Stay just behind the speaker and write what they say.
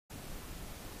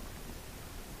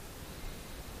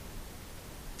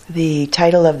The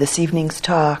title of this evening's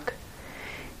talk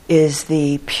is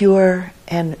The Pure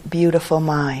and Beautiful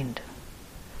Mind,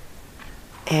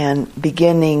 and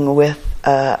beginning with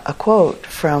a quote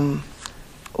from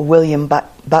William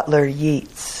Butler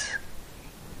Yeats,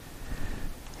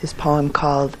 his poem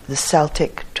called The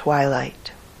Celtic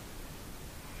Twilight.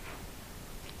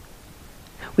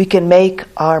 We can make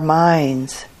our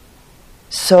minds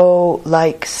so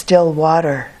like still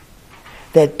water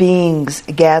that beings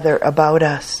gather about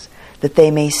us that they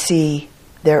may see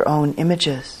their own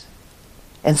images,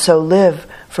 and so live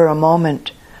for a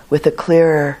moment with a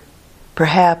clearer,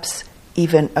 perhaps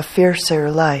even a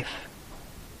fiercer life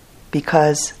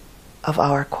because of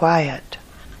our quiet.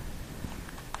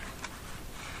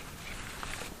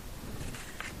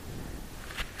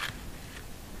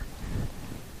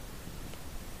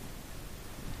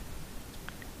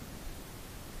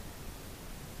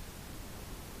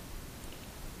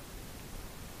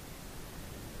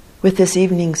 With this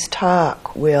evening's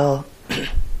talk, we'll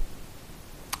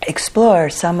explore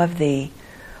some of the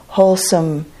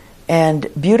wholesome and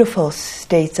beautiful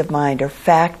states of mind, or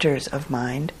factors of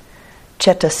mind,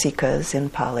 cetasikas in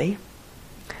Pali,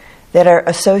 that are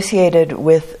associated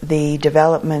with the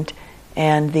development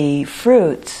and the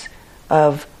fruits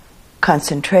of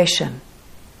concentration,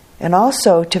 and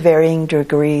also to varying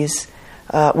degrees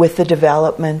with the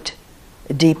development,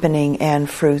 deepening,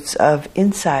 and fruits of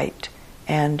insight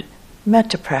and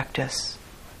metta practice,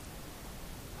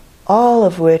 all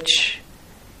of which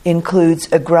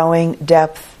includes a growing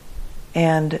depth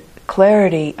and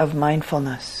clarity of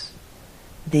mindfulness,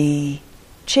 the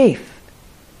chief,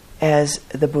 as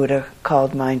the Buddha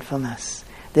called mindfulness,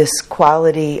 this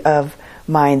quality of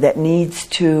mind that needs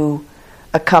to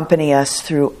accompany us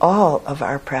through all of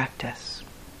our practice.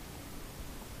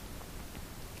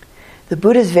 The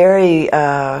Buddha's very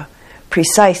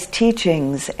precise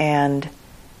teachings and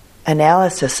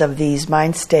analysis of these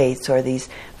mind states, or these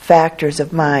factors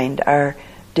of mind, are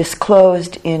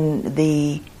disclosed in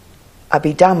the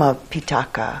Abhidhamma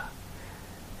Pitaka,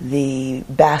 the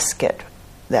basket.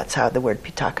 That's how the word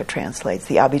Pitaka translates,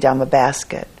 the Abhidhamma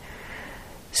basket.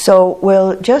 So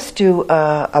we'll just do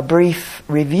a brief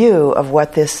review of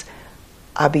what this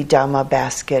Abhidhamma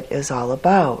basket is all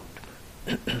about.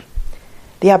 The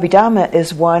Abhidhamma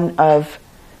is one of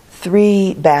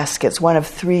three baskets, one of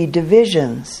three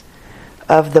divisions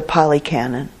of the Pali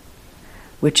Canon,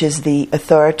 which is the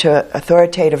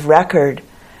authoritative record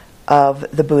of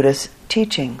the Buddha's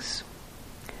teachings.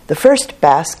 The first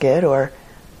basket, or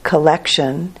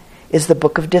collection, is the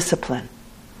Book of Discipline,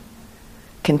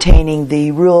 containing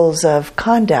the rules of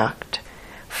conduct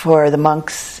for the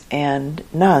monks and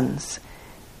nuns,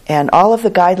 and all of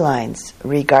the guidelines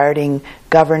regarding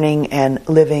governing and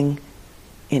living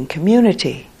in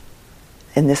community,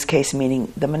 in this case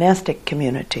meaning the monastic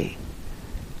community,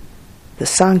 the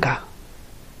Sangha.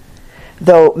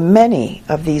 Though many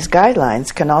of these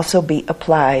guidelines can also be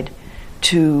applied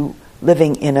to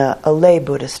living in a lay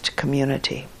Buddhist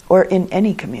community, or in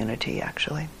any community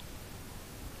actually.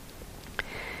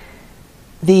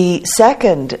 The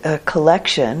second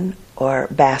collection, or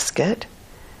basket,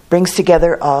 brings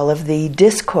together all of the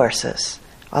discourses,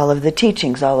 all of the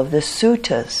teachings, all of the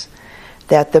suttas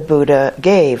that the Buddha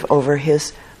gave over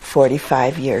his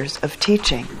 45 years of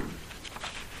teaching.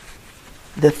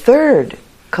 The third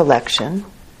collection,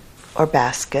 or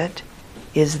basket,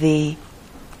 is the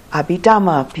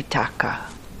Abhidhamma Pitaka.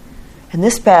 And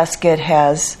this basket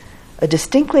has a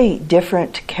distinctly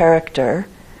different character,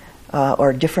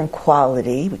 or different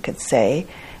quality, we could say,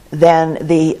 than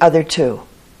the other two.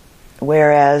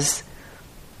 Whereas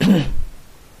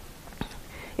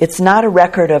it's not a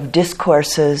record of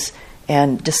discourses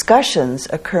and discussions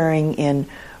occurring in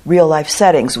real-life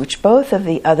settings, which both of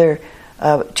the other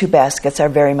two baskets are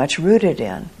very much rooted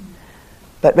in.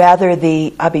 But rather,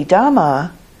 the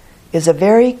Abhidhamma is a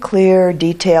very clear,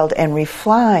 detailed, and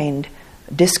refined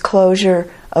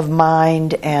disclosure of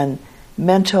mind and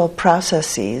mental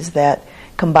processes that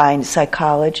combine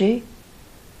psychology,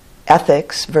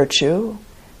 ethics, virtue,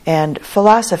 and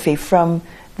philosophy from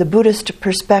the Buddhist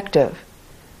perspective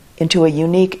into a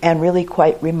unique and really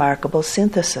quite remarkable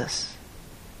synthesis,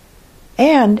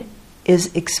 and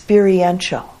is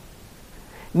experiential,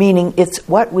 meaning it's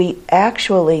what we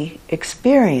actually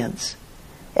experience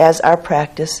as our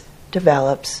practice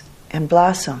develops and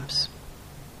blossoms.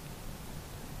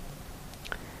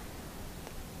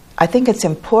 I think it's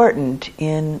important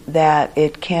in that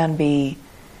it can be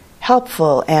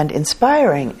helpful and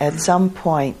inspiring at some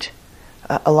point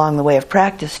along the way of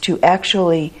practice to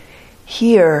actually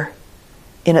hear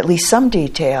in at least some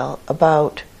detail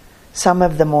about some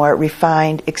of the more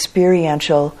refined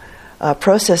experiential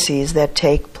processes that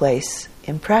take place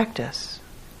in practice,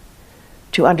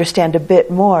 to understand a bit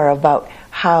more about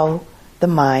how the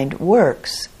mind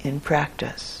works in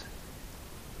practice.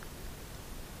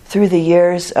 Through the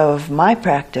years of my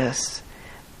practice,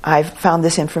 I've found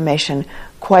this information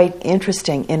quite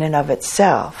interesting in and of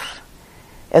itself,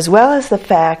 as well as the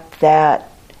fact that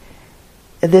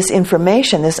this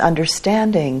information, this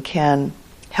understanding, can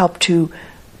help to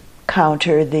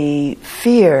counter the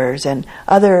fears and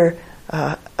other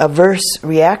averse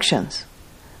reactions,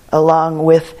 along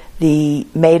with the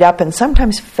made-up and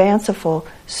sometimes fanciful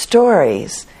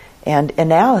stories and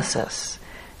analysis,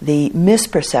 the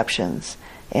misperceptions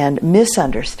and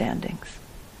misunderstandings,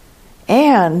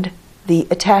 and the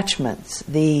attachments,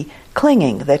 the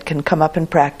clinging that can come up in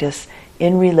practice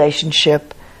in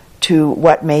relationship to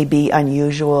what may be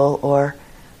unusual or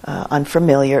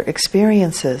unfamiliar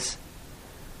experiences,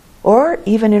 or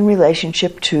even in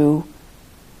relationship to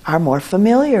our more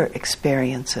familiar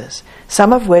experiences,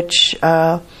 some of which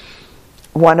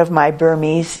one of my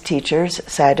Burmese teachers,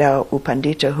 Sayadaw U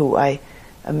Pandita, who I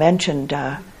mentioned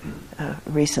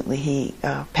recently, he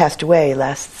passed away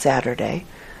last Saturday,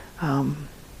 some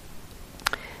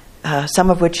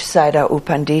of which Sayadaw U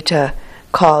Pandita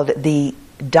called the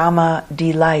Dhamma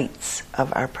delights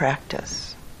of our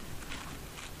practice.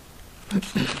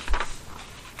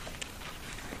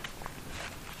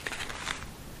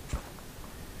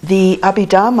 The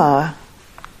Abhidhamma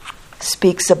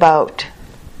speaks about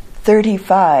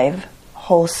 35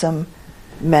 wholesome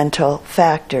mental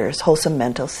factors, wholesome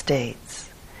mental states,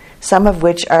 some of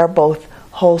which are both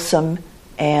wholesome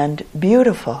and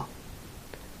beautiful,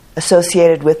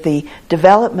 associated with the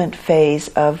development phase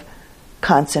of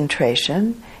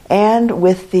concentration and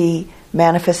with the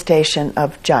manifestation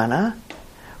of jhana,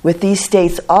 with these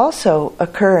states also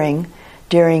occurring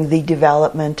during the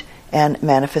development and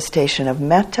manifestation of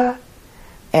metta,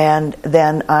 and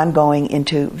then ongoing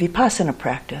into vipassana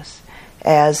practice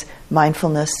as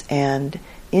mindfulness and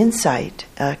insight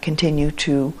continue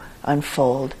to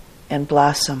unfold and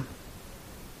blossom.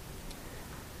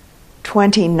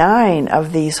 29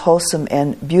 of these wholesome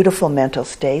and beautiful mental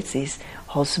states, these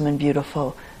wholesome and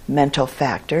beautiful mental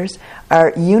factors,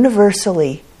 are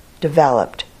universally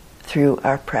developed through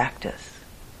our practice.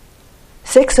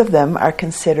 6 of them are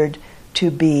considered to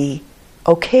be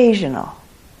occasional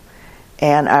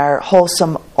and are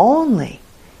wholesome only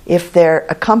if they're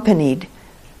accompanied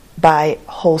by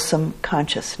wholesome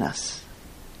consciousness.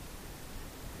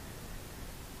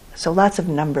 So lots of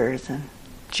numbers that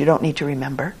you don't need to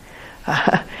remember.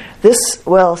 This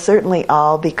will certainly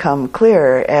all become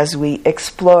clearer as we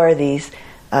explore these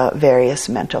various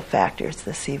mental factors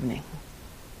this evening.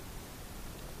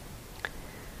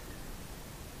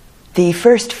 The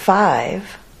first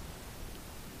 5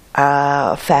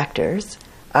 factors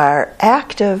are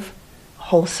active,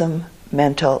 wholesome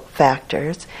mental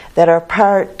factors that are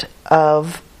part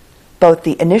of both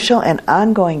the initial and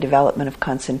ongoing development of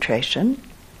concentration,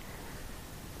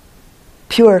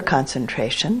 pure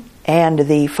concentration, and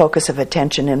the focus of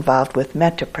attention involved with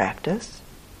metta practice,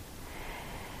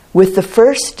 with the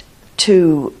first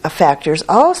 2 factors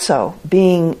also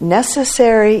being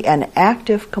necessary and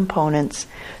active components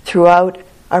throughout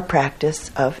our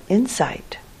practice of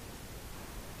insight.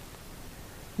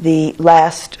 The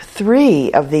last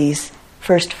 3 of these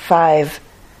first 5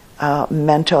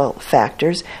 mental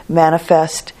factors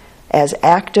manifest as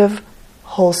active,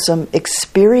 wholesome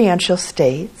experiential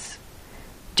states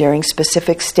during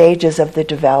specific stages of the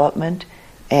development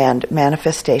and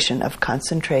manifestation of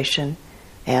concentration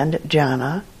and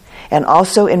jhana, and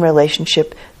also in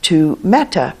relationship to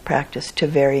metta practice to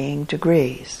varying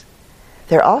degrees.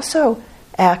 They're also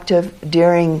active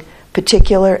during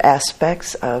particular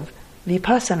aspects of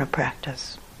vipassana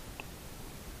practice.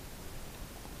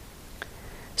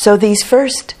 So these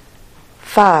first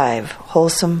 5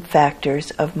 wholesome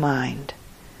factors of mind,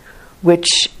 which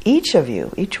each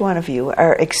one of you,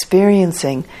 are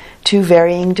experiencing to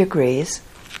varying degrees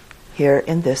here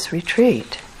in this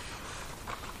retreat.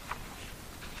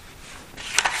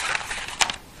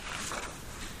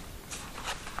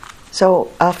 So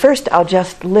first I'll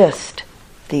just list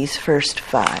these first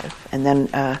 5, and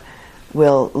then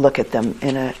we'll look at them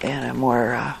in a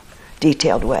more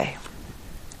detailed way.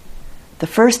 The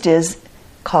first is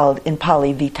called in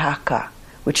Pali vitaka,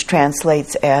 which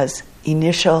translates as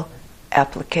initial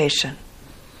application.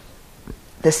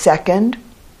 The second,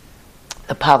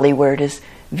 the Pali word is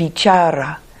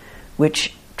vichara,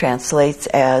 which translates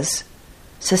as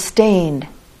sustained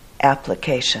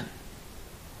application.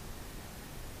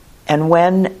 And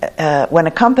when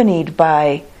accompanied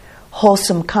by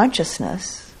wholesome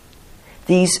consciousness,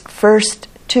 these first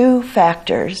two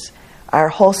factors are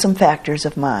wholesome factors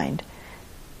of mind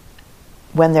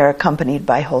when they're accompanied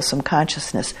by wholesome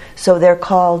consciousness. So they're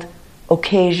called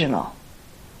occasional.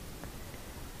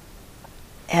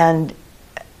 And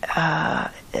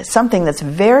something that's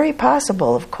very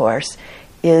possible, of course,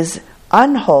 is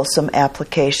unwholesome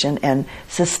application and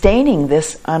sustaining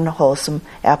this unwholesome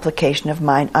application of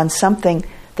mind on something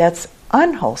that's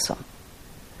unwholesome,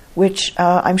 which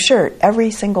I'm sure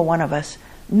every single one of us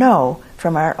know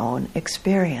from our own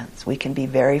experience. We can be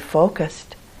very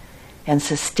focused and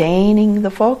sustaining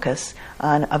the focus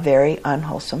on a very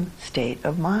unwholesome state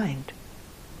of mind.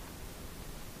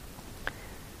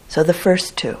 So the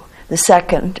first two. The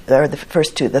second, or the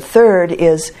first two. The third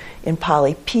is in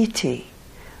Pali piti,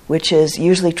 which is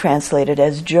usually translated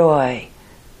as joy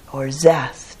or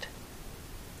zest.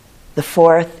 The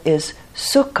fourth is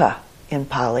sukha in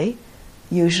Pali,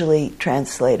 usually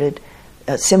translated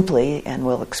simply, and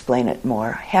we'll explain it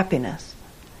more, happiness.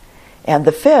 And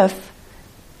the fifth,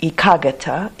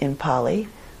 ekaggata in Pali,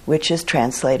 which is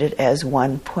translated as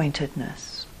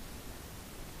one-pointedness.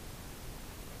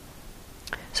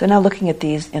 So now looking at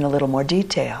these in a little more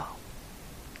detail.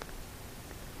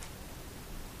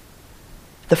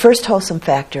 The first wholesome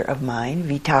factor of mind,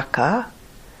 vitakka,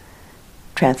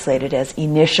 translated as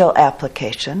initial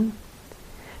application,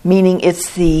 meaning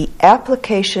it's the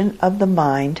application of the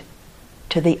mind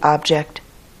to the object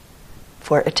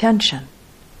for attention.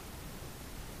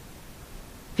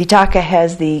 Vitakka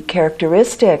has the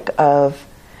characteristic of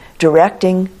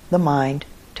directing the mind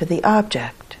to the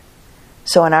object.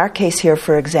 So in our case here,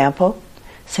 for example,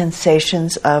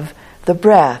 sensations of the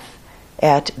breath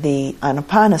at the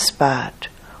anapana spot,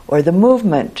 or the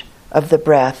movement of the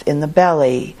breath in the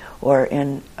belly, or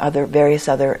in various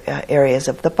other areas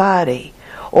of the body,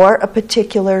 or a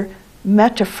particular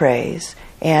metta phrase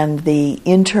and the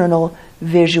internal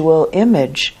visual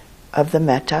image of the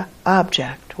metta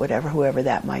object, whoever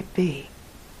that might be.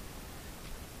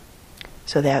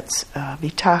 So that's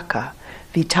vitakka.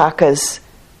 Vitakka's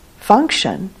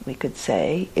function, we could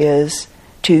say, is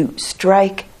to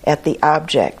strike at the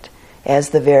object, as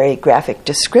the very graphic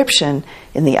description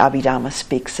in the Abhidhamma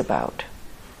speaks about.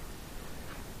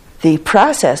 The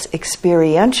process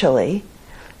experientially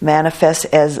manifests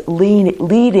as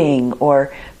leading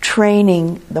or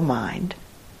training the mind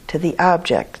to the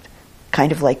object,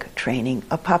 kind of like training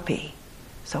a puppy.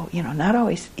 So, not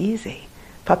always easy.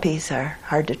 Puppies are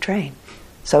hard to train.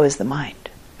 So is the mind.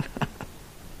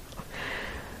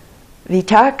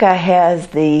 Vitakka has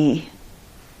the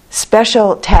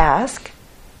special task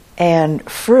and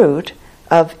fruit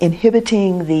of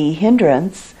inhibiting the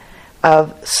hindrance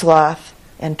of sloth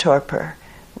and torpor,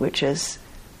 which is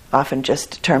often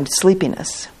just termed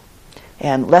sleepiness,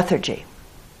 and lethargy.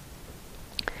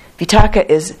 Vitakka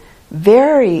is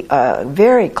very,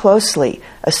 very closely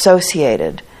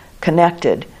associated,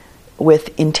 connected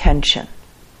with intention,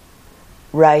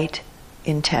 right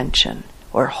intention,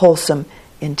 or wholesome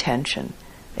intention,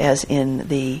 as in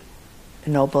the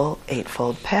Noble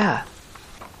Eightfold Path.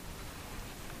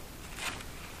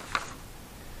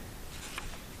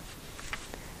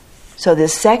 So the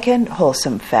second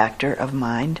wholesome factor of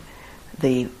mind,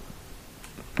 the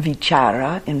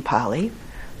vichara in Pali,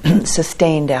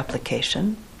 sustained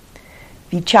application.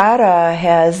 Vichara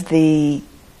has the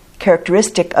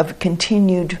characteristic of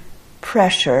continued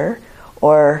pressure,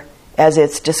 or as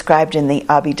it's described in the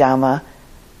Abhidhamma,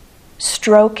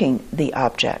 stroking the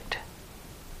object.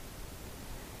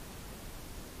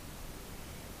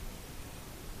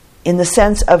 In the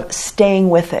sense of staying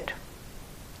with it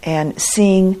and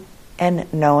seeing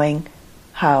and knowing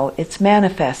how it's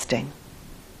manifesting.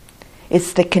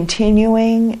 It's the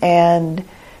continuing and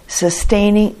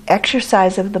sustaining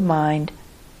exercise of the mind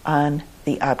on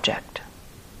the object.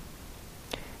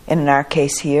 And in our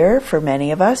case here, for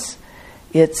many of us,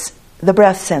 it's the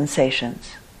breath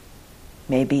sensations.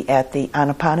 Maybe at the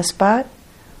anapana spot,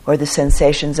 or the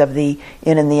sensations of the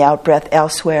in and the out breath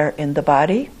elsewhere in the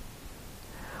body,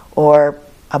 or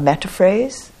a metta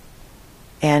phrase,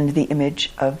 and the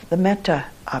image of the metta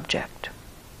object.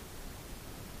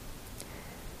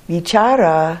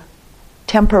 Vichara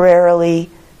temporarily,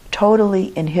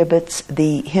 totally inhibits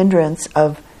the hindrance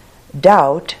of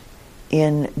doubt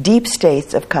in deep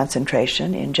states of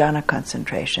concentration, in jhana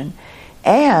concentration,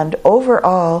 and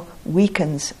overall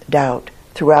weakens doubt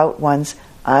throughout one's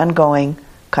ongoing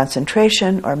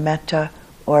concentration or metta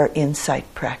or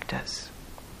insight practice.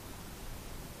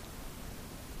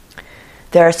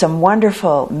 There are some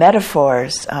wonderful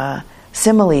metaphors,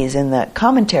 similes in the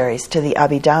commentaries to the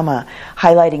Abhidhamma,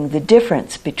 highlighting the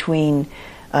difference between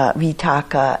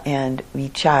vitaka and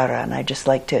vichara, and I'd just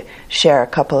like to share a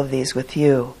couple of these with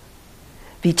you.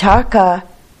 Vitaka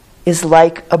is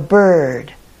like a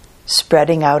bird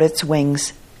spreading out its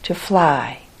wings to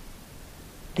fly,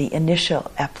 the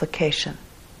initial application.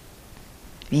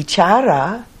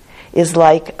 Vichara is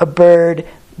like a bird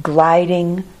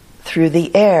gliding through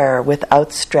the air with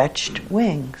outstretched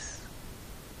wings,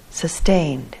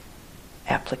 sustained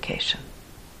application.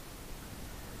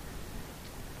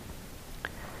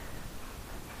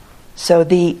 So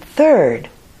the third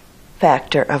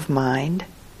factor of mind,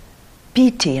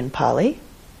 piti in Pali,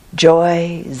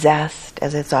 joy, zest,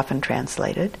 as it's often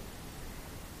translated.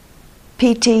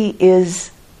 Piti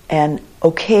is an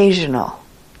occasional,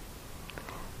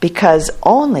 because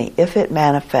only if it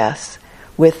manifests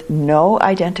with no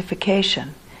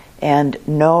identification and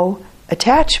no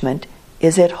attachment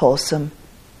is it wholesome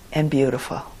and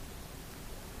beautiful.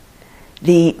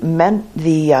 The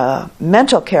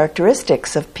mental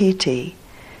characteristics of piti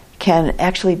can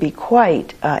actually be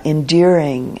quite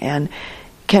endearing and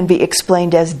can be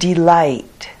explained as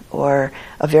delight or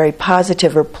a very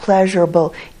positive or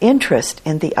pleasurable interest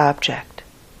in the object.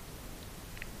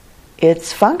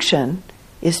 Its function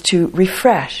is to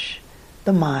refresh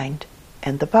the mind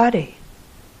and the body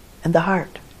and the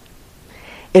heart.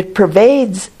 It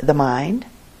pervades the mind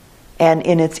and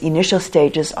in its initial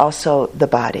stages also the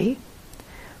body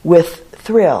with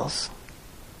thrills,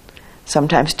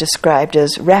 sometimes described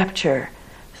as rapture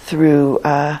through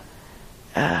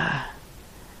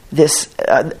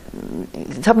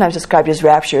sometimes described as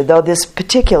rapture, though this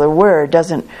particular word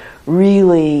doesn't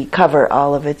really cover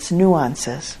all of its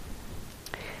nuances.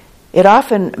 It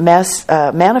often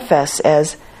manifests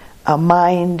as a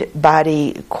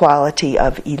mind-body quality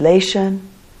of elation,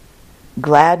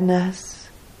 gladness,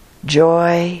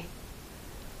 joy,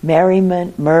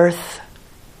 merriment, mirth,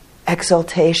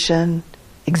 exultation,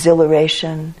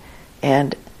 exhilaration,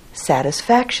 and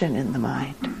satisfaction in the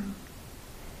mind.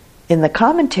 In the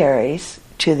commentaries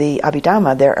to the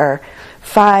Abhidhamma, there are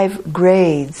 5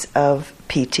 grades of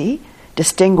piti,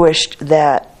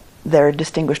 they're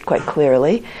distinguished quite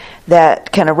clearly,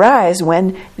 that can arise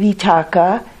when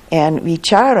vitaka and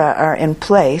vichara are in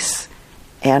place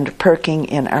and perking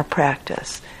in our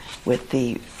practice, with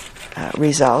the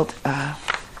result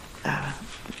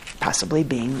possibly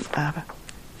being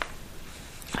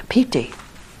piti.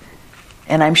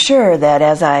 And I'm sure that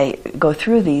as I go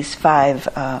through these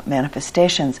 5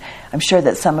 manifestations, I'm sure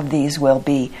that some of these will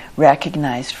be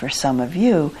recognized for some of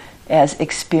you as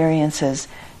experiences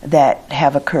that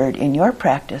have occurred in your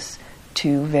practice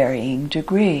to varying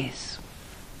degrees.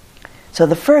 So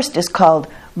the first is called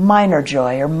minor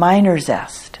joy or minor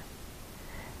zest.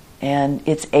 And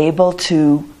it's able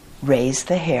to raise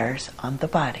the hairs on the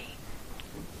body.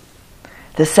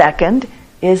 The second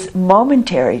is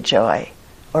momentary joy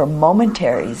or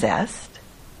momentary zest.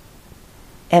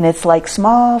 And it's like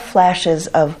small flashes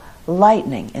of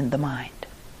lightning in the mind.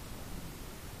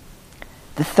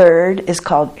 The third is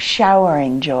called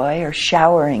showering joy or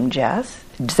showering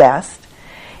zest.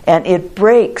 And it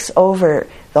breaks over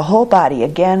the whole body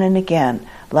again and again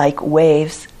like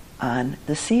waves on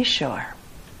the seashore.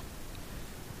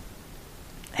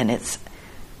 And it's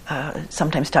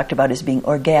sometimes talked about as being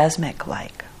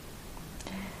orgasmic-like.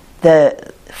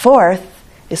 The fourth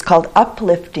is called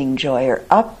uplifting joy or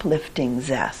uplifting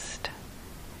zest.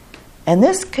 And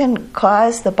this can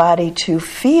cause the body to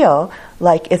feel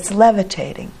like it's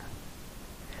levitating,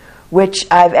 which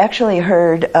I've actually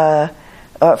heard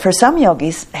for some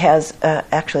yogis has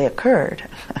actually occurred.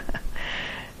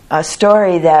 A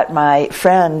story that my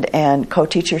friend and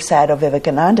co-teacher Sayadaw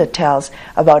Vivekananda tells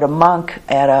about a monk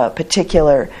at a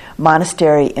particular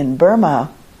monastery in Burma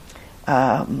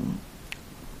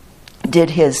did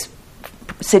his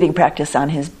sitting practice on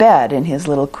his bed in his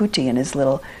little kuti, in his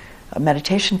little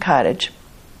meditation cottage.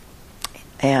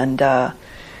 And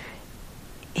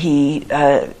he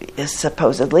is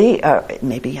supposedly,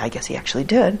 maybe I guess he actually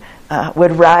did,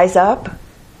 would rise up,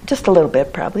 just a little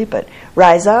bit probably, but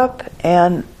rise up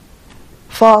and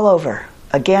fall over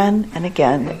again and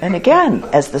again and again,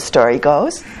 as the story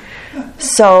goes.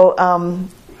 So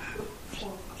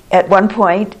at one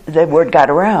point the word got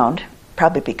around,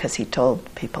 probably because he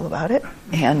told people about it,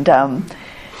 and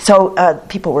so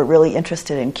people were really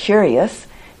interested and curious,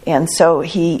 and so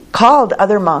he called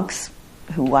other monks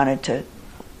who wanted to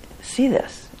see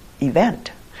this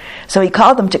event. So he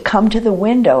called them to come to the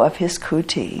window of his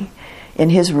kuti in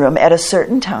his room at a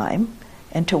certain time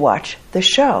and to watch the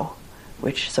show,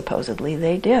 which supposedly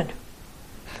they did.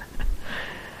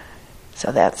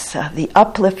 So that's the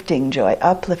uplifting joy,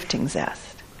 uplifting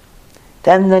zest.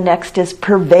 Then the next is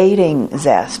pervading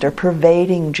zest or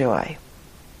pervading joy.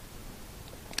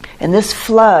 And this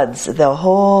floods the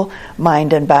whole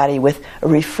mind and body with a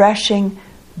refreshing,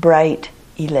 bright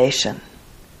elation.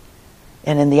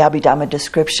 And in the Abhidhamma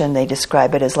description, they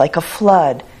describe it as like a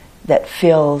flood that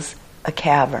fills a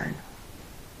cavern.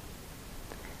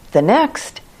 The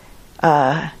next,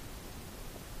 as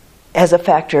a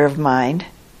factor of mind,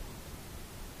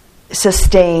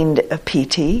 sustained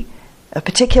piti,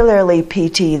 particularly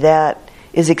piti that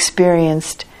is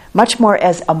experienced much more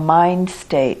as a mind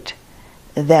state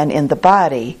than in the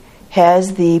body,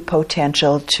 has the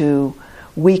potential to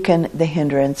weaken the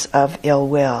hindrance of ill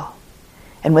will.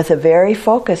 And with a very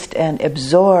focused and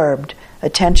absorbed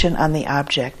attention on the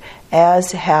object,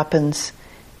 as happens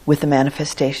with the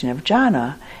manifestation of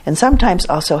jhana, and sometimes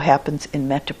also happens in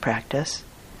metta practice,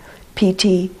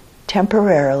 piti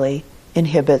temporarily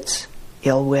inhibits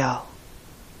ill will.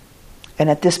 And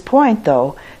at this point,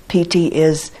 though, piti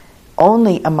is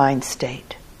only a mind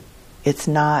state. It's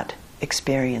not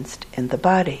experienced in the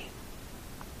body.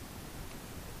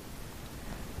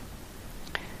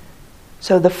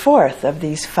 So the fourth of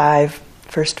these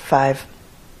first five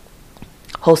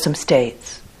wholesome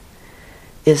states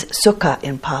is sukha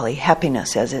in Pali,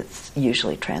 happiness as it's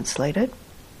usually translated.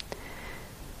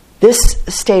 This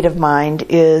state of mind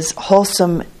is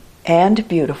wholesome and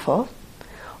beautiful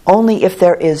only if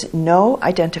there is no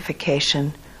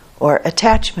identification or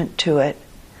attachment to it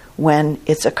when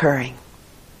it's occurring.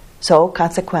 So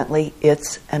consequently,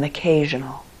 it's an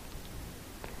occasional.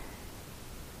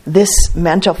 This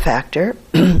mental factor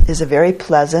is a very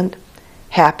pleasant,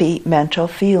 happy mental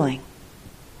feeling,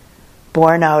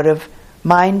 born out of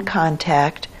mind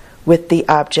contact with the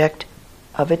object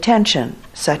of attention,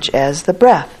 such as the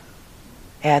breath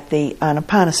at the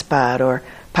anapanasati, or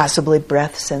possibly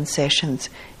breath sensations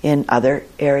in other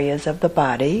areas of the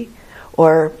body,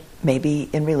 or maybe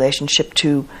in relationship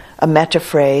to a metta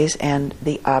phrase and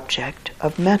the object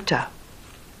of metta.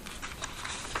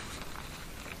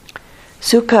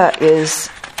 Sukha is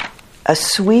a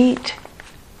sweet,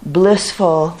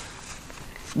 blissful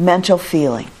mental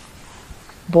feeling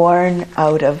born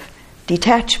out of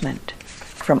detachment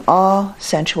from all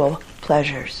sensual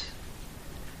pleasures.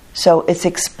 So it's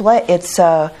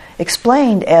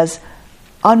explained as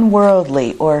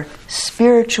unworldly or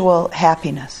spiritual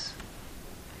happiness,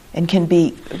 and can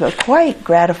be quite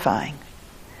gratifying,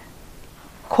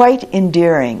 quite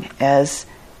endearing, as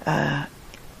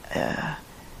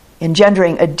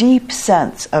engendering a deep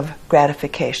sense of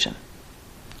gratification.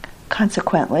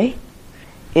 Consequently,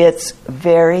 it's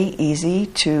very easy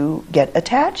to get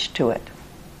attached to it.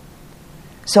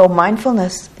 So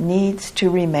mindfulness needs to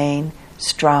remain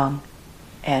strong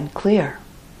and clear.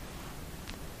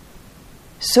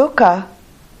 Sukha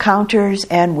counters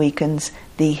and weakens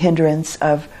the hindrance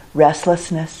of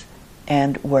restlessness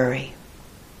and worry.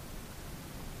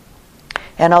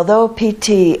 And although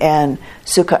piti and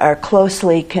sukha are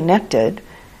closely connected,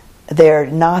 they're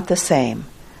not the same.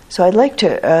 So I'd like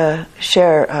to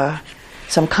share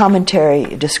some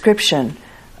commentary description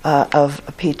of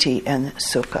piti and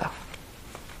sukha.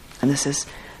 And this is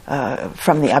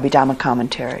from the Abhidhamma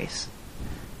commentaries.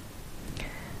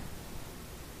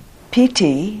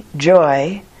 Piti,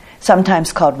 joy,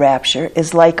 sometimes called rapture,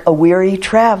 is like a weary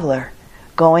traveler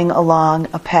going along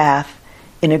a path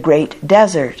in a great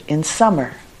desert in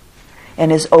summer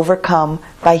and is overcome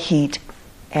by heat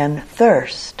and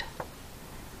thirst.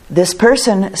 This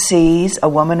person sees a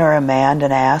woman or a man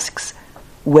and asks,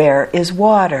 "Where is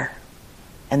water?"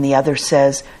 And the other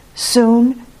says,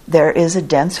 "Soon there is a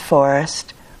dense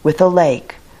forest with a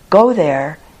lake. Go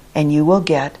there and you will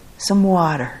get some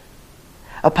water."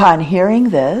 Upon hearing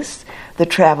this, the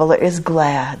traveler is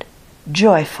glad,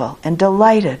 joyful, and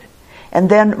delighted, and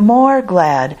then more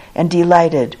glad and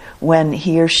delighted when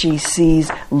he or she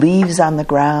sees leaves on the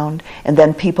ground, and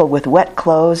then people with wet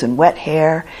clothes and wet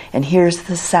hair, and hears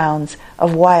the sounds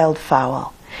of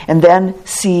wildfowl, and then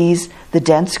sees the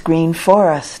dense green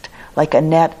forest like a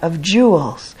net of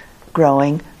jewels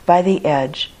growing by the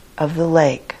edge of the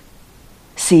lake,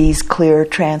 sees clear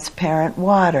transparent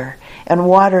water and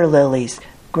water lilies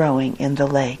growing in the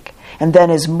lake, and then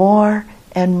is more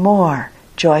and more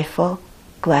joyful,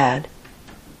 glad,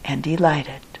 and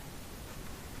delighted.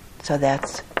 So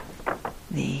that's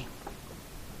the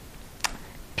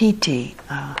piti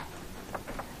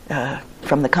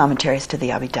from the commentaries to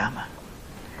the Abhidhamma.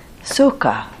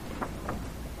 Sukha,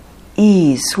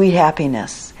 ease, sweet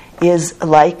happiness, is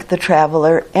like the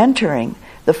traveler entering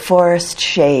the forest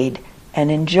shade and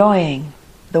enjoying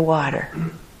the water.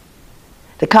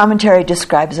 The commentary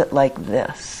describes it like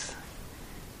this.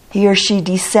 He or she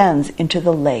descends into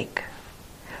the lake,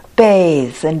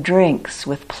 bathes and drinks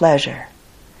with pleasure,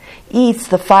 eats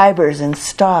the fibers and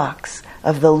stalks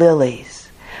of the lilies,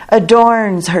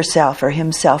 adorns herself or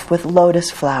himself with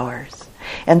lotus flowers,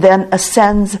 and then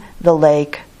ascends the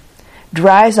lake,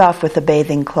 dries off with a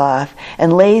bathing cloth,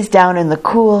 and lays down in the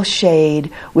cool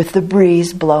shade with the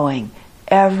breeze blowing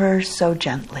ever so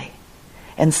gently,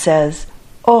 and says,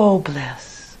 "Oh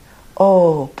bliss,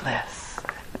 oh bliss,"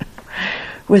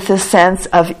 with a sense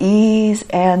of ease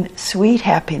and sweet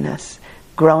happiness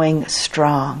growing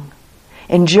strong,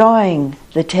 enjoying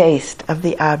the taste of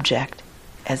the object,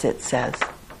 as it says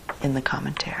in the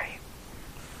commentary.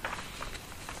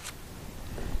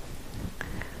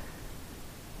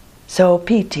 So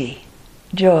piti,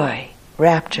 joy,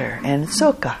 rapture, and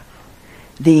sukha,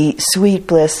 the sweet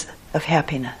bliss of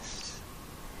happiness.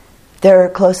 They're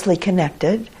closely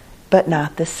connected, but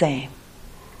not the same.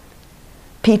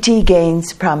 Piti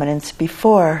gains prominence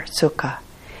before sukha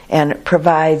and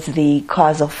provides the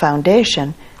causal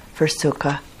foundation for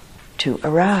sukha to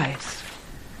arise.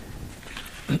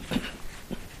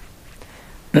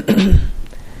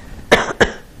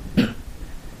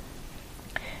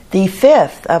 The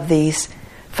fifth of these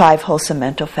 5 wholesome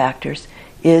mental factors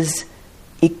is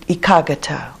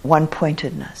ekaggata,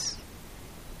 one-pointedness.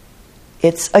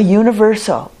 It's a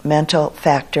universal mental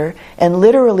factor and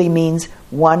literally means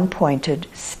one-pointed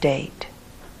state.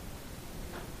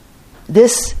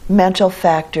 This mental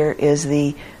factor is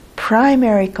the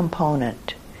primary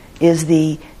component, is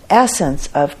the essence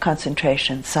of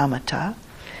concentration, samatha,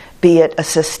 be it a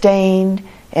sustained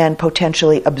and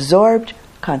potentially absorbed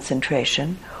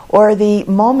concentration, or the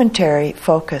momentary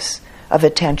focus of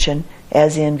attention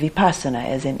as in vipassana,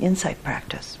 as in insight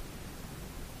practice.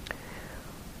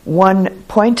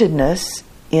 One-pointedness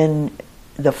in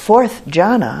the 4th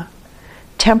jhana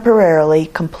temporarily,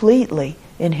 completely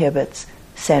inhibits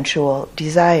sensual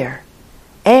desire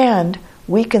and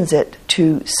weakens it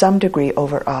to some degree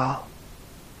overall.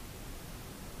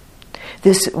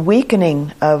 This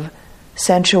weakening of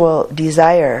sensual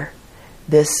desire,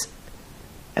 this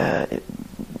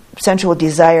sensual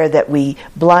desire that we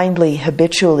blindly,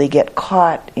 habitually get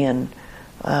caught in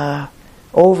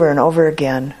over and over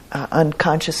again,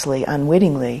 unconsciously,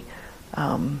 unwittingly,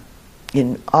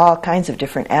 in all kinds of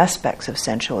different aspects of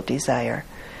sensual desire,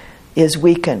 is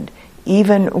weakened,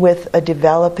 even with a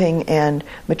developing and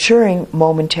maturing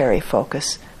momentary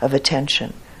focus of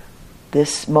attention.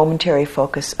 This momentary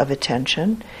focus of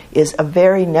attention is a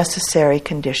very necessary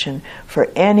condition for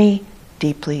any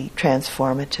deeply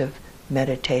transformative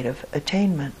meditative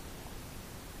attainment.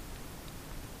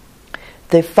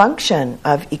 The function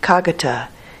of ekaggata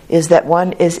is that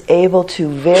one is able to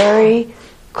very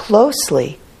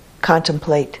closely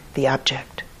contemplate the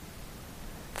object,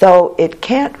 though it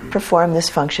can't perform this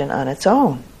function on its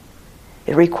own.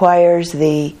 It requires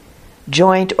the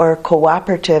joint or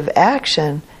cooperative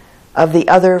action of the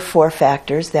other 4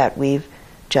 factors that we've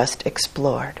just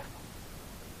explored,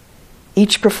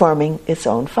 each performing its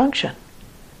own function.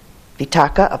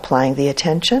 Vitakka, applying the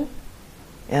attention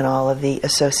and all of the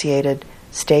associated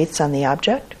states on the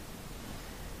object.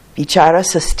 Vichara,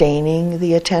 sustaining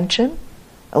the attention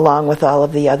along with all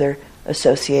of the other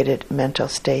associated mental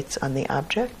states on the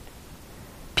object.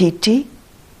 Piti,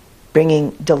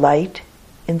 bringing delight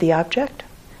in the object.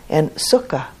 And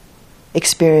sukha,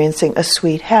 experiencing a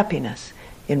sweet happiness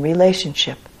in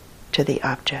relationship to the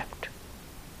object.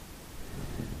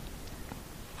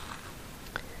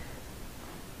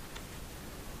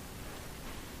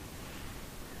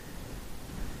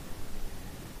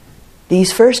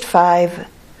 These first 5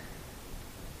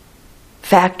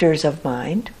 factors of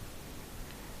mind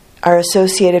are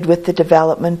associated with the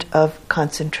development of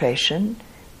concentration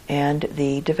and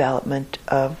the development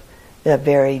of the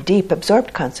very deep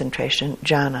absorbed concentration,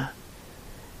 jhana,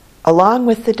 along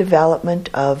with the development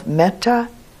of metta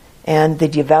and the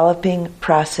developing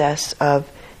process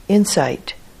of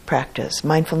insight practice,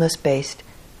 mindfulness-based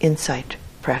insight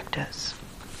practice.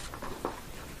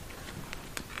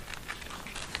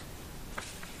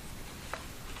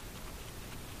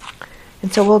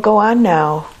 And so we'll go on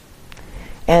now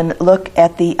and look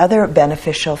at the other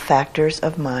beneficial factors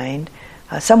of mind,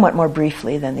 somewhat more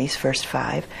briefly than these first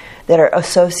 5, that are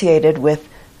associated with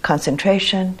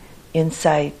concentration,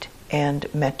 insight,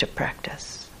 and metta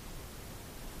practice.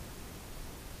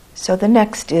 So the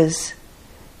next is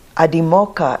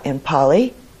adhimokkha in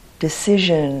Pali,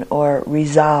 decision or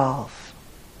resolve.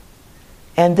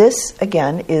 And this,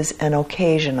 again, is an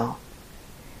occasional,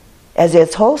 as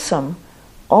it's wholesome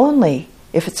only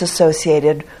if it's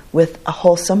associated with a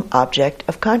wholesome object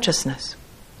of consciousness.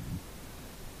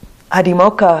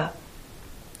 Adhimokkha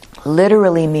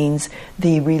literally means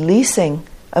the releasing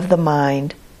of the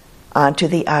mind onto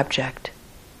the object.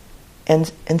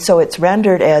 And so it's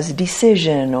rendered as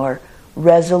decision or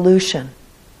resolution.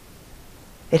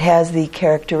 It has the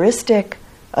characteristic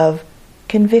of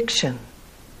conviction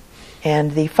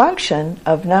and the function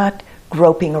of not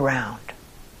groping around.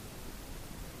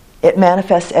 It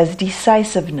manifests as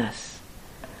decisiveness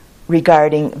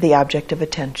regarding the object of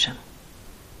attention.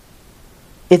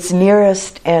 Its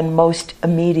nearest and most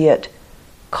immediate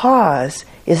cause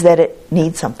is that it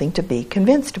needs something to be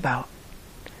convinced about.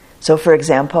 So, for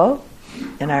example,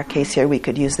 in our case here, we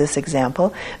could use this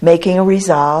example, making a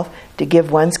resolve to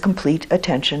give one's complete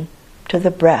attention to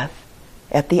the breath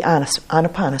at the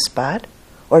Anapanasati,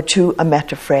 or to a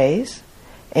metta phrase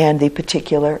and the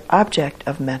particular object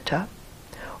of metta,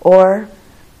 or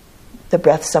the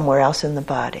breath somewhere else in the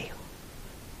body,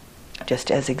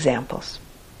 just as examples.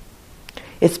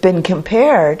 It's been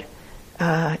compared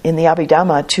in the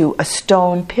Abhidhamma to a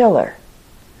stone pillar,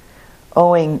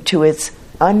 owing to its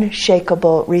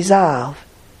unshakable resolve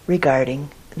regarding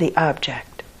the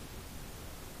object.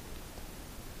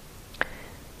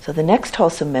 So the next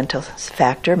wholesome mental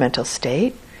factor, mental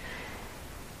state,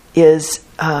 is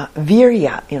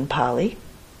virya in Pali,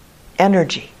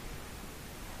 energy.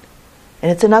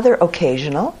 And it's another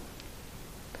occasional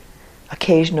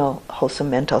wholesome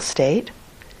mental state.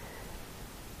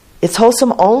 It's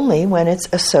wholesome only when it's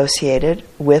associated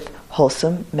with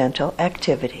wholesome mental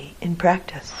activity in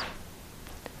practice.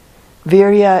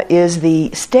 Virya is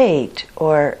the state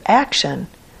or action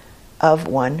of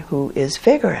one who is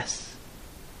vigorous.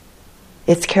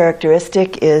 Its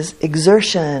characteristic is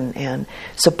exertion and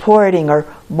supporting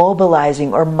or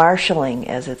mobilizing or marshalling,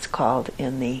 as it's called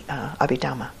in the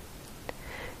Abhidhamma.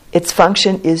 Its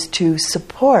function is to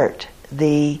support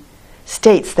the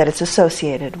states that it's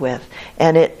associated with,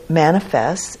 and it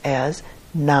manifests as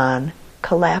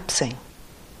non-collapsing.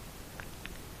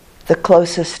 The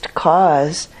closest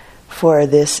cause for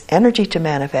this energy to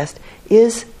manifest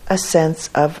is a sense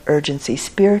of urgency,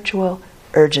 spiritual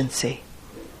urgency,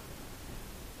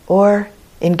 or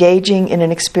engaging in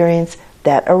an experience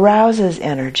that arouses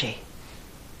energy,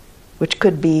 which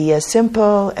could be as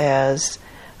simple as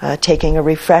taking a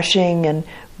refreshing and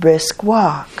brisk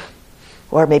walk,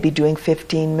 or maybe doing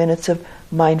 15 minutes of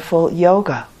mindful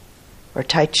yoga, or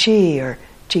tai chi, or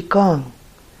qigong,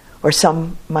 or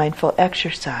some mindful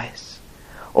exercise,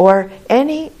 or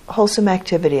any wholesome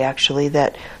activity actually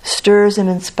that stirs and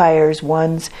inspires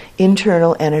one's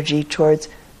internal energy towards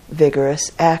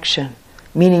vigorous action,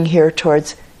 meaning here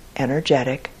towards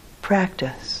energetic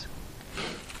practice.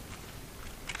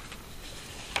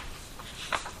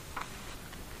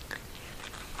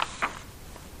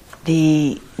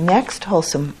 The next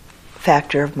wholesome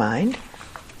factor of mind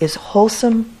is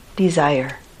wholesome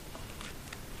desire,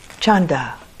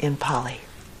 chanda in Pali.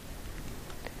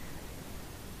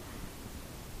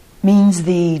 Means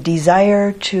the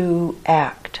desire to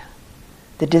act,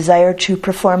 the desire to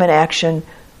perform an action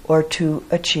or to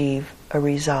achieve a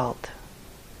result.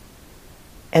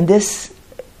 And this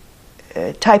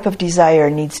type of desire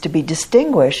needs to be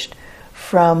distinguished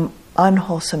from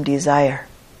unwholesome desire.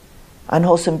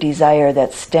 Unwholesome desire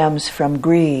that stems from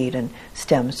greed and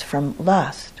stems from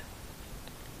lust.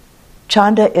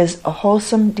 Chanda is a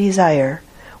wholesome desire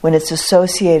when it's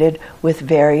associated with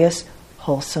various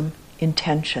wholesome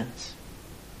intentions.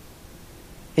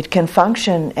 It can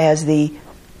function as the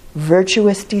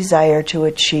virtuous desire to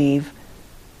achieve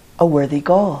a worthy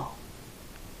goal,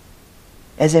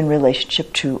 as in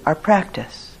relationship to our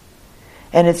practice.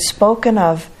 And it's spoken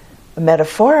of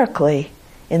metaphorically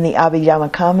in the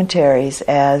Abhidhamma commentaries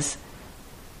as,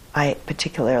 I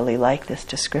particularly like this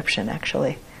description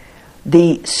actually,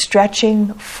 the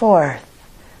stretching forth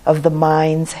of the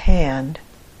mind's hand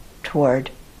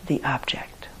toward the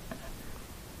object.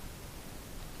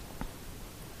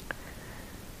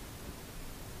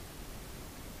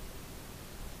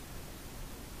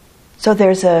 So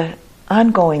there's an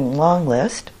ongoing long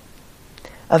list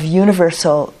of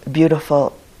universal,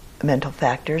 beautiful mental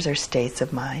factors or states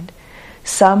of mind,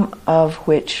 some of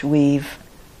which we've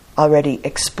already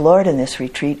explored in this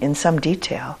retreat in some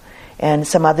detail, and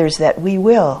some others that we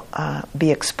will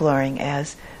be exploring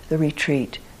as the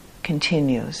retreat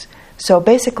continues. So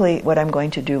basically what I'm going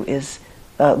to do is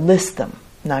list them,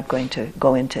 not going to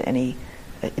go into any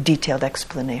detailed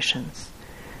explanations.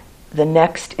 The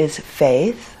next is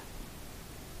faith.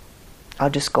 I'll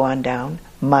just go on down.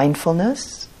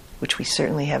 Mindfulness, which we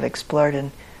certainly have explored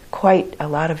in quite a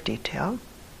lot of detail.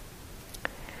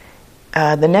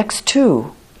 The next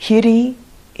two, hiri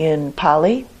in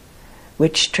Pali,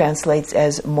 which translates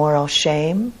as moral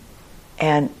shame,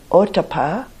 and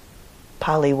ottappa,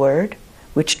 Pali word,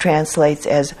 which translates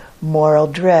as moral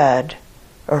dread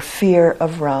or fear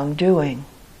of wrongdoing.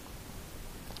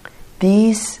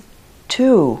 These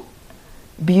two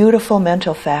beautiful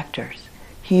mental factors,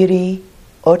 hiri,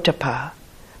 ottappa,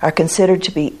 are considered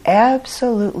to be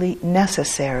absolutely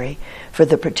necessary for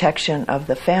the protection of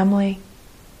the family,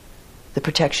 the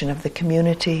protection of the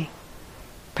community,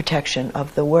 protection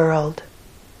of the world,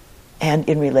 and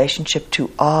in relationship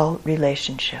to all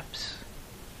relationships.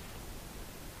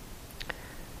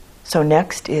 So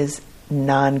next is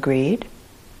non-greed,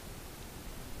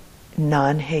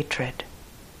 non-hatred.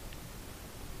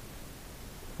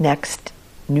 Next,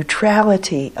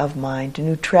 neutrality of mind,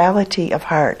 neutrality of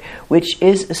heart, which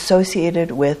is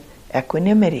associated with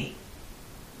equanimity.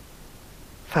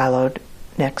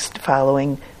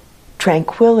 Following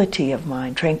tranquility of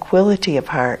mind, tranquility of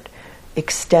heart,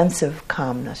 extensive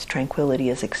calmness. Tranquility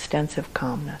is extensive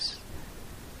calmness.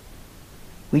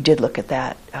 We did look at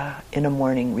that in a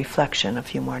morning reflection a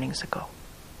few mornings ago.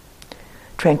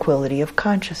 Tranquility of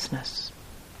consciousness.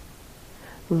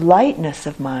 Lightness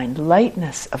of mind,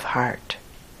 lightness of heart,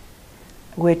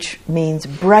 which means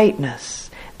brightness,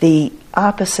 the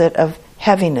opposite of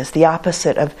heaviness, the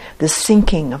opposite of the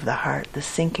sinking of the heart, the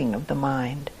sinking of the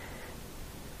mind,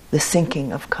 the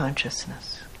sinking of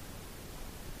consciousness.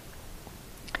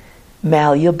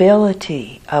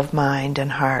 Malleability of mind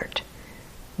and heart,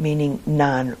 meaning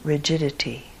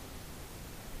non-rigidity.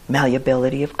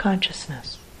 Malleability of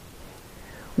consciousness.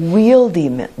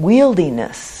 Wieldiness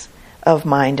of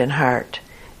mind and heart,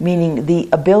 meaning the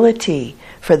ability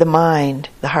for the mind,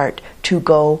 the heart, to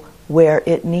go where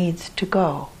it needs to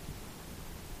go.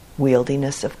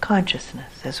 Wieldiness of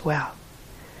consciousness as well.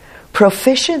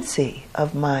 Proficiency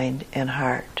of mind and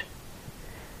heart,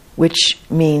 which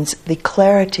means the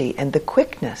clarity and the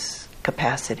quickness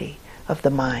capacity of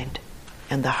the mind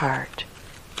and the heart,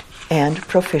 and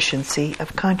proficiency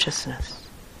of consciousness.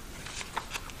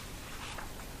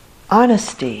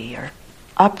 Honesty or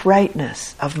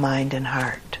uprightness of mind and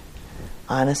heart.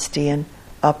 Honesty and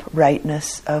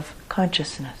uprightness of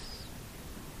consciousness.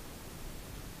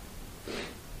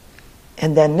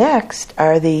 And then next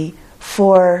are the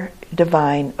 4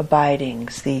 divine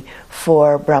abidings, the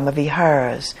 4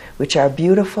 Brahmaviharas, which are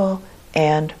beautiful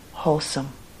and wholesome.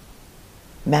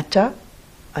 Metta,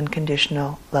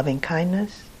 unconditional loving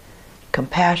kindness.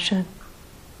 Compassion,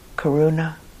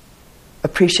 karuna.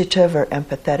 Appreciative or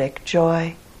empathetic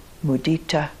joy,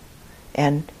 mudita.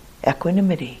 And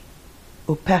equanimity,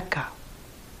 upekkha.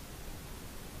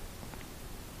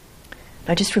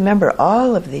 Now just remember,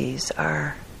 all of these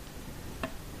are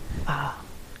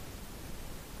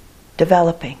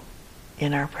developing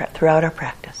in throughout our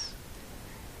practice.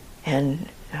 And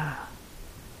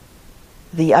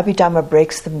the Abhidhamma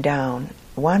breaks them down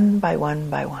one by one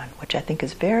by one, which I think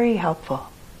is very helpful,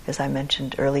 as I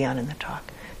mentioned early on in the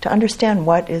talk, to understand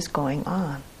what is going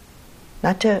on.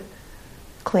 Not to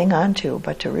cling on to,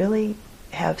 but to really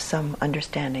have some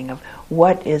understanding of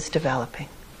what is developing.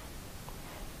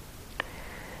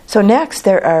 So next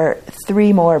there are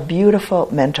 3 more beautiful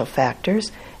mental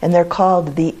factors, and they're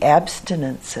called the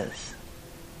abstinences.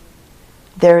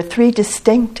 There are 3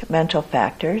 distinct mental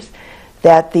factors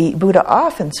that the Buddha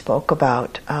often spoke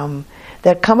about,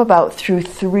 that come about through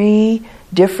 3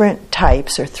 different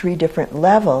types or 3 different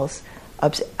levels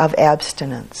of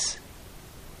abstinence.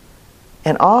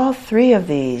 And all 3 of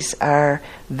these are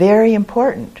very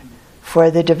important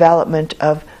for the development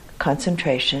of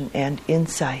concentration and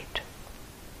insight.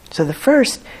 So the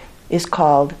first is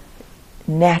called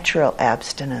natural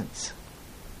abstinence,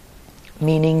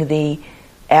 meaning the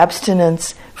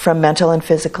abstinence from mental and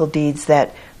physical deeds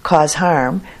that cause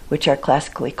harm, which are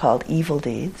classically called evil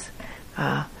deeds,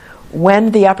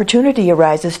 when the opportunity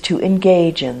arises to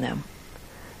engage in them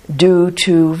due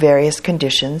to various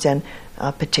conditions and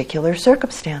particular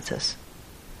circumstances,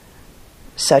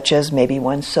 such as maybe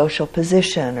one's social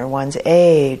position or one's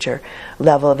age or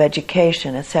level of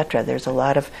education, etc. There's a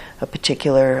lot of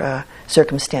particular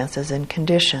circumstances and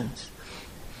conditions.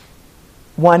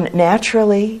 One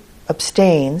naturally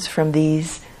abstains from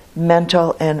these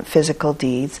mental and physical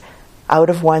deeds out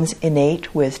of one's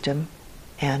innate wisdom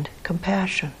and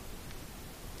compassion.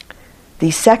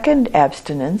 The second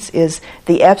abstinence is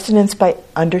the abstinence by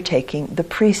undertaking the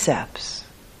precepts.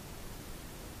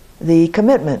 The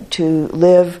commitment to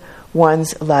live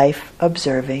one's life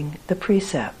observing the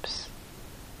precepts.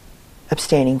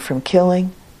 Abstaining from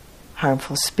killing,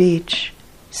 harmful speech,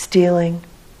 stealing,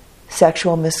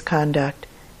 sexual misconduct,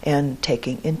 and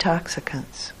taking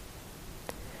intoxicants.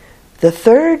 The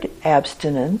third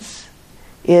abstinence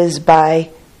is by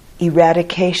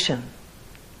eradication.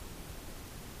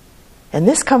 And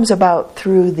this comes about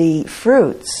through the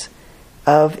fruits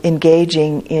of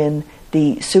engaging in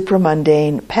the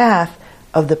supramundane path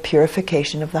of the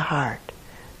purification of the heart,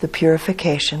 the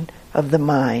purification of the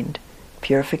mind,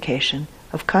 purification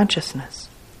of consciousness.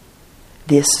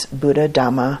 This Buddha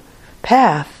Dhamma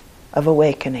path of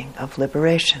awakening, of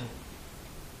liberation.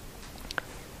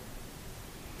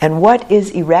 And what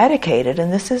is eradicated,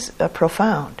 and this is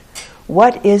profound,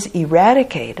 what is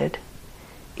eradicated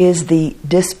is the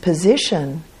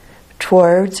disposition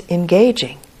towards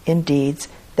engaging in deeds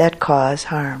that cause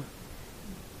harm.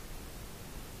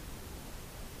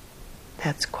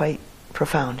 That's quite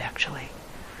profound, actually.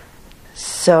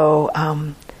 So,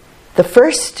 the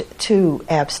first two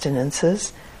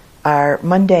abstinences are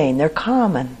mundane, they're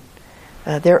common,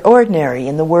 they're ordinary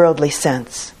in the worldly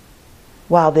sense,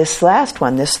 while this last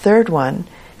one, this third one,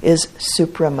 is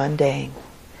supramundane,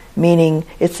 meaning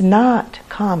it's not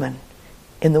common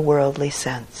in the worldly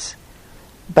sense,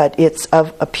 but it's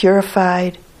of a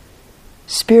purified,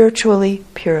 spiritually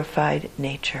purified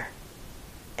nature,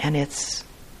 and it's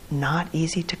not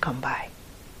easy to come by.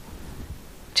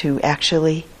 To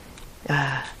actually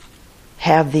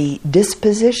have the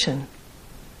disposition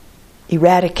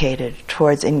eradicated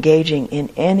towards engaging in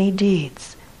any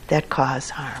deeds that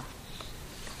cause harm.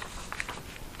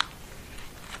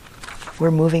 We're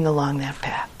moving along that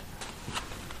path,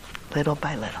 little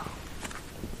by little.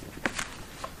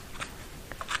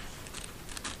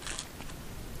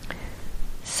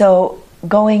 So,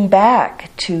 going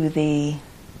back to the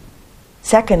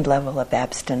second level of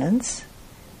abstinence,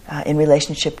 in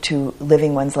relationship to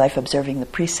living one's life observing the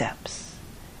precepts,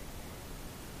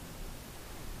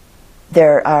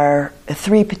 there are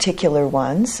three particular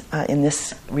ones in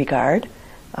this regard.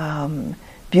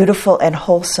 Beautiful and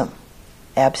wholesome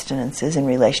abstinences in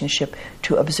relationship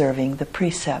to observing the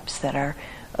precepts that are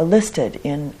listed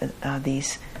in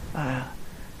these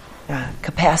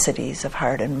capacities of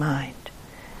heart and mind.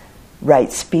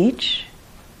 Right speech,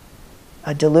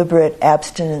 a deliberate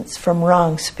abstinence from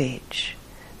wrong speech,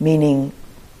 meaning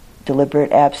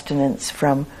deliberate abstinence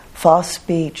from false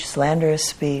speech, slanderous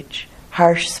speech,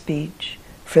 harsh speech,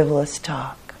 frivolous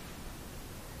talk.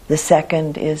 The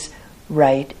second is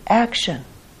right action.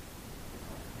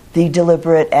 The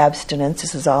deliberate abstinence,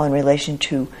 this is all in relation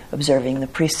to observing the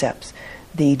precepts,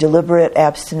 the deliberate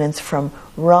abstinence from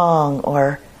wrong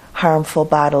or harmful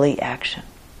bodily action,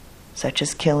 such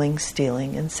as killing,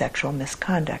 stealing, and sexual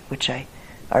misconduct, which I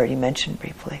already mentioned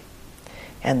briefly.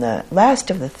 And the last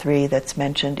of the three that's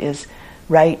mentioned is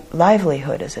right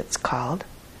livelihood, as it's called,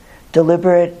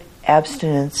 deliberate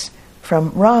abstinence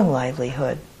from wrong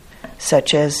livelihood,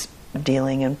 such as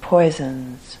dealing in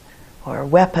poisons or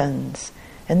weapons.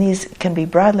 And these can be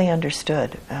broadly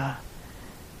understood,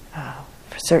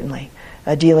 certainly.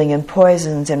 Dealing in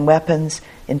poisons and weapons,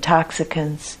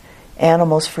 intoxicants,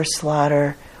 animals for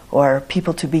slaughter, or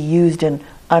people to be used in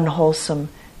unwholesome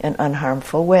and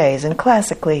unharmful ways. And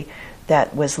classically,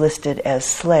 that was listed as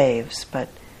slaves, but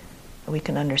we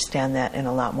can understand that in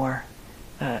a lot more,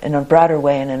 in a broader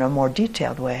way and in a more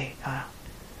detailed way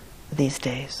these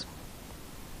days.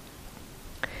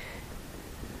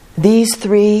 These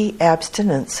three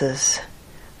abstinences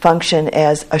function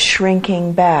as a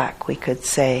shrinking back, we could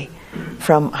say,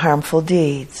 from harmful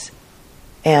deeds,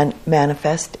 and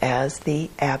manifest as the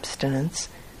abstinence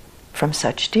from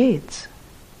such deeds.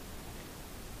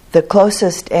 The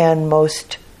closest and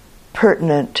most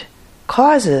pertinent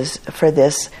causes for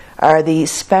this are the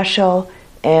special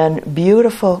and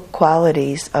beautiful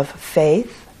qualities of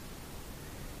faith,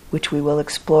 which we will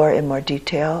explore in more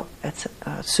detail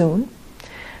soon.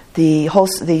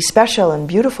 The special and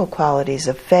beautiful qualities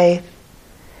of faith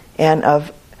and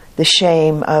of the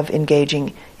shame of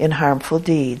engaging in harmful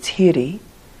deeds, hiri,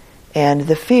 and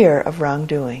the fear of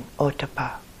wrongdoing,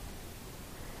 ottappa.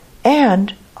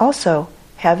 And also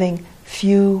having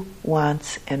few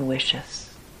wants and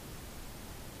wishes.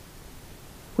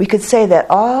 We could say that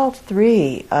all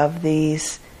three of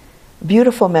these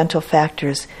beautiful mental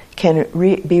factors can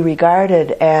be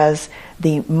regarded as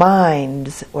the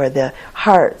mind's or the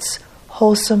heart's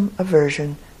wholesome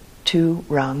aversion to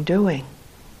wrongdoing.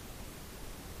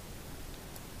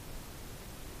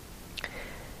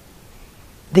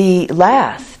 The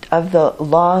last of the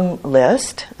long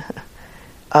list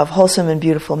of wholesome and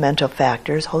beautiful mental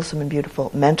factors, wholesome and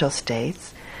beautiful mental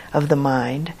states of the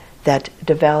mind that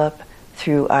develop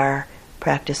through our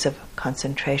practice of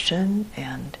concentration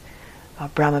and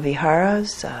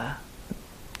Brahmaviharas,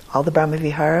 all the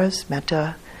Brahmaviharas,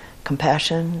 metta,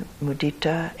 compassion,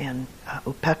 mudita, and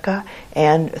upekkha,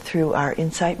 and through our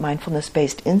insight,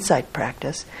 mindfulness-based insight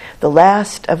practice. The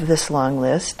last of this long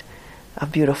list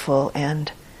of beautiful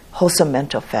and wholesome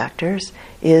mental factors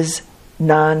is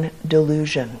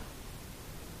non-delusion,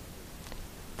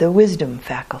 the wisdom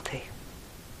faculty.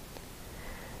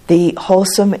 The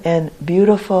wholesome and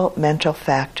beautiful mental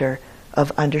factor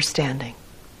of understanding,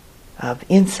 of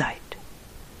insight,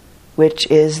 which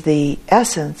is the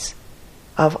essence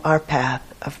of our path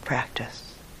of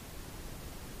practice,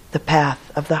 the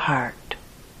path of the heart,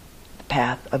 the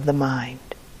path of the mind.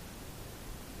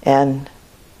 And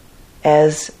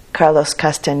as Carlos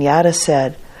Castaneda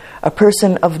said, a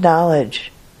person of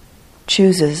knowledge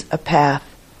chooses a path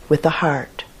with the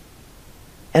heart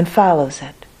and follows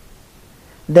it,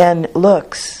 then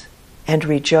looks and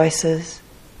rejoices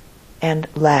and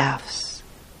laughs,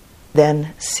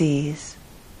 then sees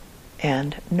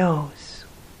and knows.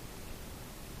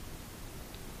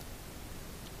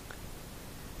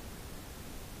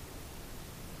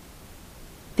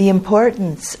 The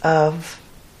importance of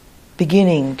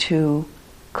beginning to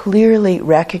clearly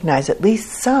recognize at least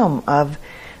some of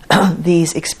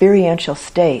these experiential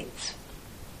states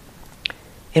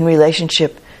in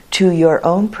relationship to your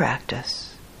own practice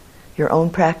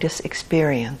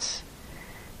experience,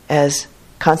 as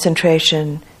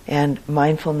concentration and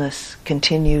mindfulness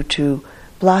continue to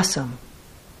blossom,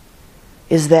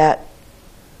 is that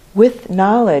with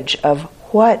knowledge of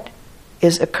what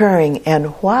is occurring and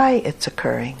why it's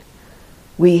occurring,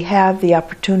 we have the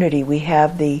opportunity, we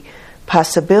have the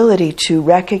possibility to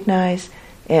recognize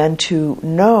and to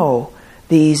know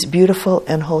these beautiful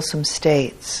and wholesome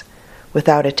states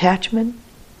without attachment,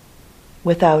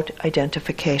 without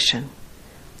identification,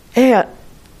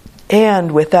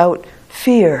 and without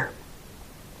fear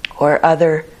or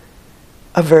other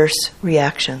averse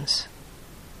reactions,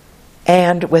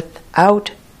 and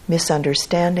without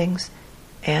misunderstandings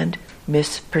and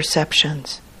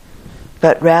misperceptions,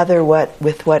 but rather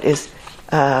with what is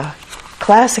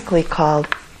classically called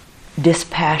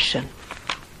dispassion,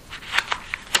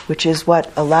 which is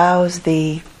what allows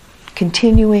the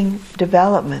continuing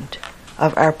development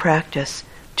of our practice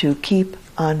to keep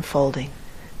unfolding,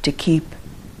 to keep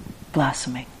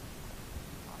blossoming.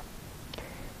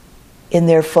 In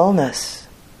their fullness,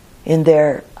 in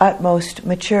their utmost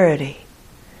maturity,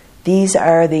 these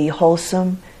are the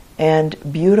wholesome and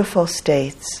beautiful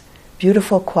states,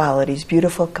 beautiful qualities,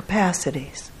 beautiful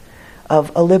capacities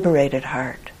of a liberated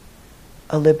heart,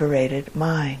 a liberated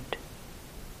mind.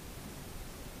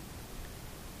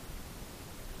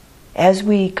 As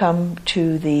we come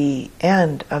to the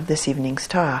end of this evening's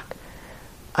talk,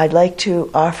 I'd like to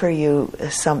offer you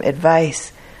some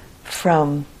advice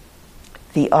from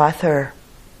the author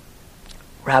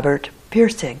Robert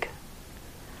Pirsig,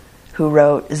 who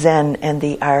wrote Zen and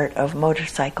the Art of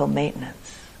Motorcycle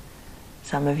Maintenance.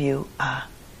 Some of you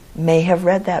may have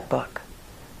read that book,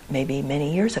 maybe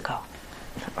many years ago,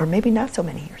 or maybe not so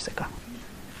many years ago.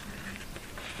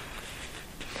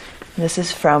 This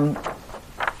is from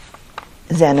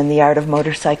Zen and the Art of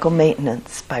Motorcycle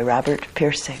Maintenance by Robert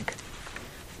Pirsig.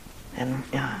 And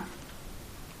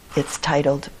it's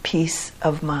titled Peace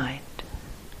of Mind.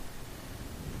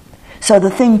 So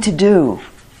the thing to do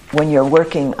when you're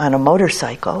working on a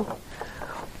motorcycle,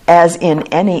 as in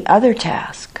any other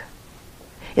task,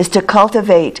 is to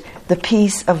cultivate the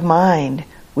peace of mind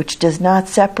which does not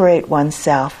separate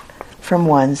oneself from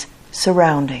one's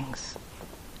surroundings.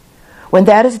 When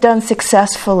that is done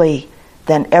successfully,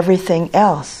 then everything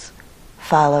else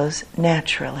follows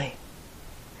naturally.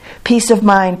 Peace of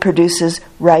mind produces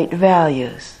right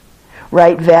values.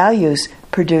 Right values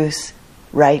produce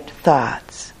right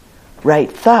thoughts.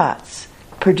 Right thoughts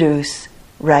produce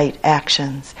right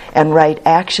actions. And right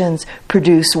actions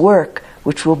produce work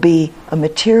which will be a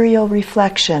material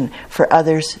reflection for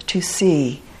others to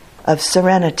see of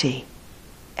serenity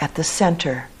at the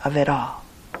center of it all.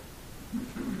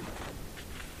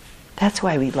 That's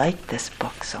why we liked this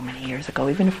book so many years ago,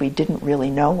 even if we didn't really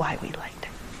know why we liked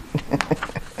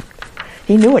it.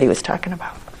 He knew what he was talking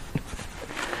about.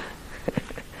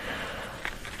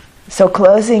 So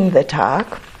closing the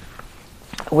talk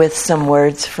with some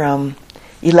words from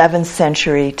 11th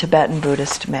century Tibetan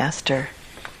Buddhist master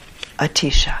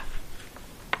Atisha.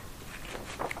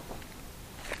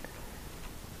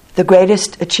 The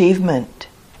greatest achievement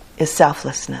is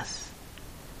selflessness.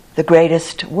 The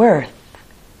greatest worth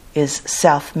is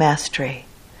self-mastery.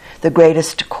 The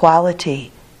greatest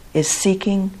quality is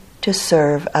seeking to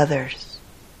serve others.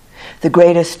 The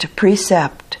greatest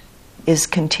precept is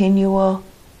continual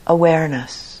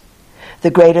awareness. The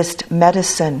greatest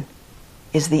medicine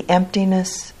is the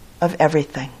emptiness of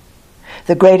everything.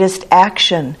 The greatest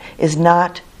action is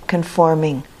not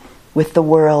conforming with the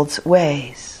world's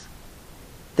ways.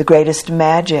 The greatest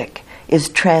magic is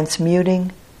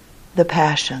transmuting the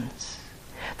passions.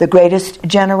 The greatest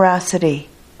generosity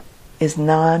is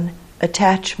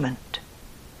non-attachment.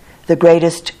 The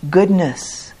greatest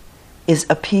goodness is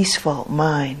a peaceful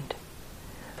mind.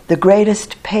 The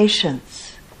greatest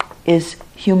patience is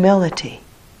humility.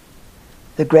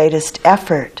 The greatest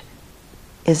effort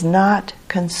is not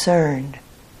concerned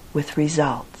with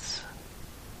results.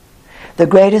 The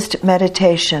greatest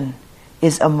meditation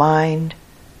is a mind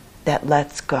that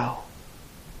lets go.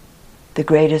 The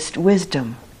greatest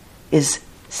wisdom is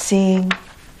seeing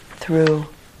through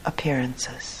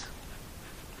appearances.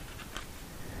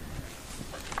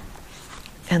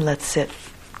 And let's sit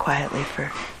quietly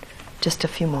for just a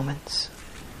few moments.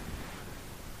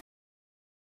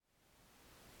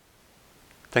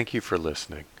 Thank you for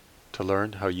listening. To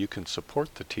learn how you can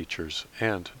support the teachers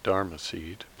and Dharma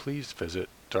Seed, please visit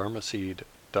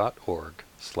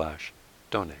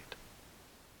dharmaseed.org/donate.